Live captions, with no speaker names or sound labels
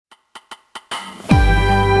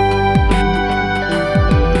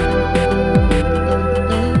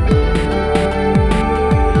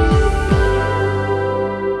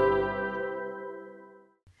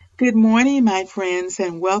Good morning, my friends,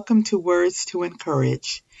 and welcome to Words to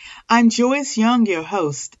Encourage. I'm Joyce Young, your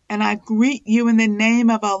host, and I greet you in the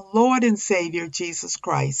name of our Lord and Savior, Jesus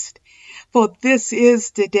Christ. For this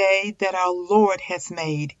is the day that our Lord has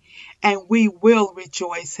made, and we will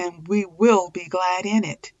rejoice and we will be glad in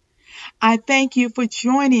it. I thank you for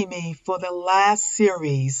joining me for the last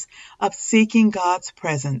series of Seeking God's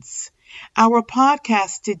Presence. Our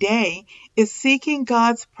podcast today is Seeking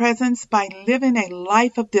God's Presence by Living a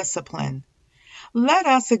Life of Discipline. Let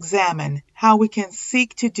us examine how we can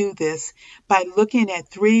seek to do this by looking at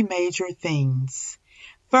three major things.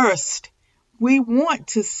 First, we want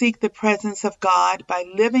to seek the presence of God by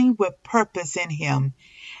living with purpose in Him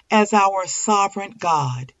as our sovereign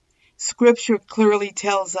God. Scripture clearly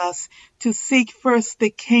tells us to seek first the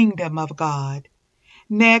kingdom of God.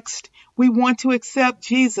 Next, we want to accept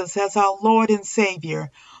Jesus as our Lord and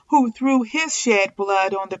Savior, who through His shed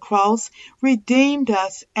blood on the cross redeemed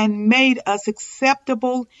us and made us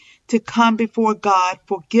acceptable to come before God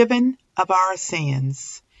forgiven of our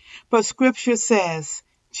sins. For Scripture says,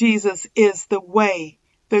 Jesus is the way,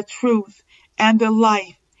 the truth, and the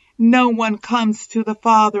life. No one comes to the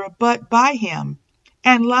Father but by Him.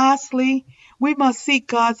 And lastly, we must seek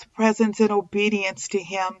God's presence and obedience to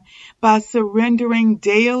Him by surrendering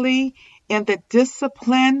daily in the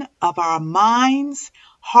discipline of our minds,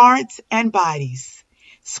 hearts, and bodies.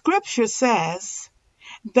 Scripture says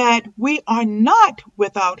that we are not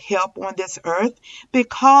without help on this earth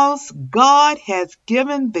because God has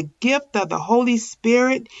given the gift of the Holy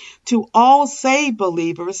Spirit to all saved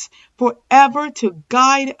believers forever to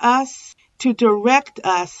guide us, to direct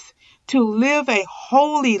us, to live a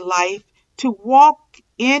holy life, to walk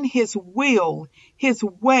in His will, His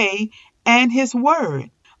way, and His word.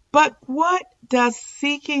 But what does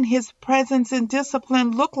seeking His presence and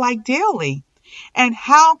discipline look like daily? And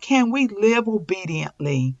how can we live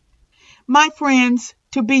obediently? My friends,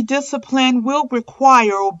 to be disciplined will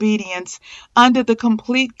require obedience under the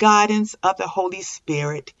complete guidance of the Holy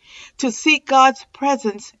Spirit, to seek God's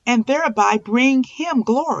presence and thereby bring Him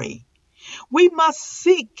glory. We must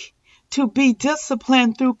seek to be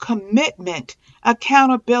disciplined through commitment,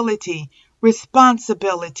 accountability,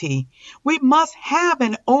 responsibility. We must have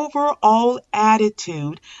an overall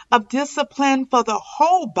attitude of discipline for the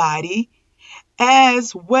whole body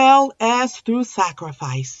as well as through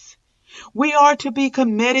sacrifice. We are to be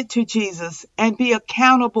committed to Jesus and be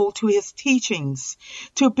accountable to His teachings,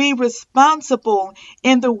 to be responsible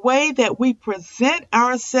in the way that we present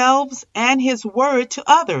ourselves and His word to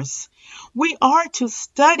others. We are to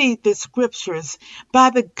study the Scriptures by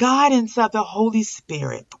the guidance of the Holy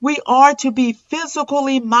Spirit. We are to be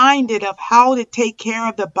physically minded of how to take care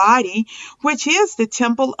of the body, which is the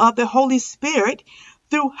temple of the Holy Spirit,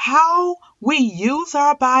 through how we use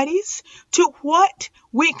our bodies to what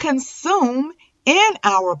we consume in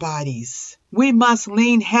our bodies. We must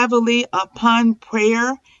lean heavily upon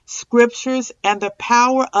prayer, scriptures, and the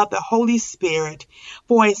power of the Holy Spirit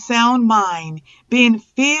for a sound mind, being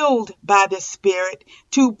filled by the Spirit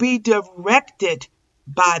to be directed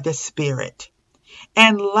by the Spirit.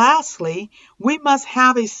 And lastly, we must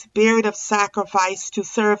have a spirit of sacrifice to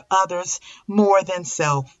serve others more than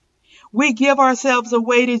self. We give ourselves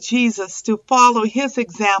away to Jesus to follow His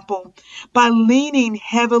example by leaning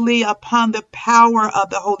heavily upon the power of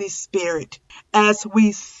the Holy Spirit as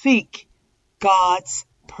we seek God's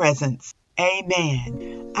presence.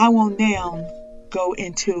 Amen. I will now go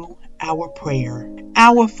into our prayer.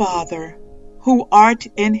 Our Father, who art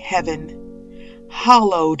in heaven,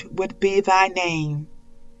 hallowed would be Thy name.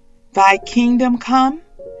 Thy kingdom come,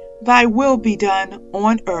 Thy will be done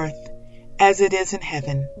on earth as it is in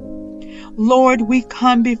heaven. Lord, we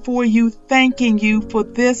come before You thanking You for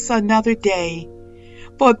this another day,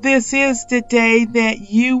 for this is the day that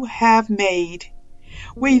You have made.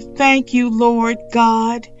 We thank You, Lord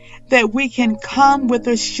God, that we can come with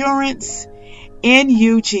assurance in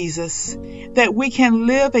You, Jesus, that we can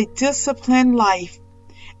live a disciplined life,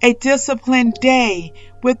 a disciplined day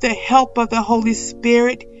with the help of the Holy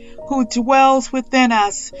Spirit who dwells within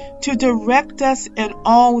us to direct us in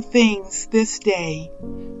all things this day.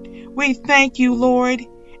 We thank You, Lord,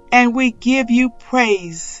 and we give You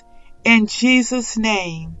praise. In Jesus'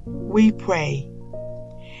 name we pray.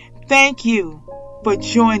 Thank you for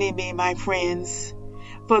joining me, my friends,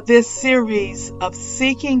 for this series of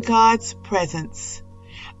Seeking God's Presence.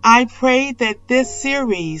 I pray that this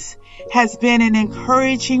series has been an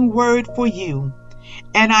encouraging word for you,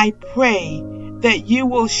 and I pray that you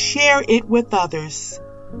will share it with others.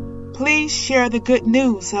 Please share the good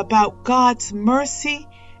news about God's mercy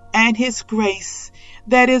and His grace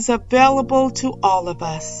that is available to all of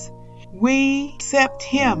us. We accept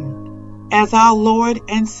Him as our Lord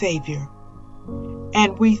and Savior.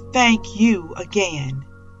 And we thank you again.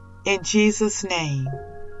 In Jesus' name,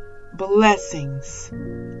 blessings,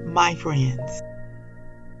 my friends.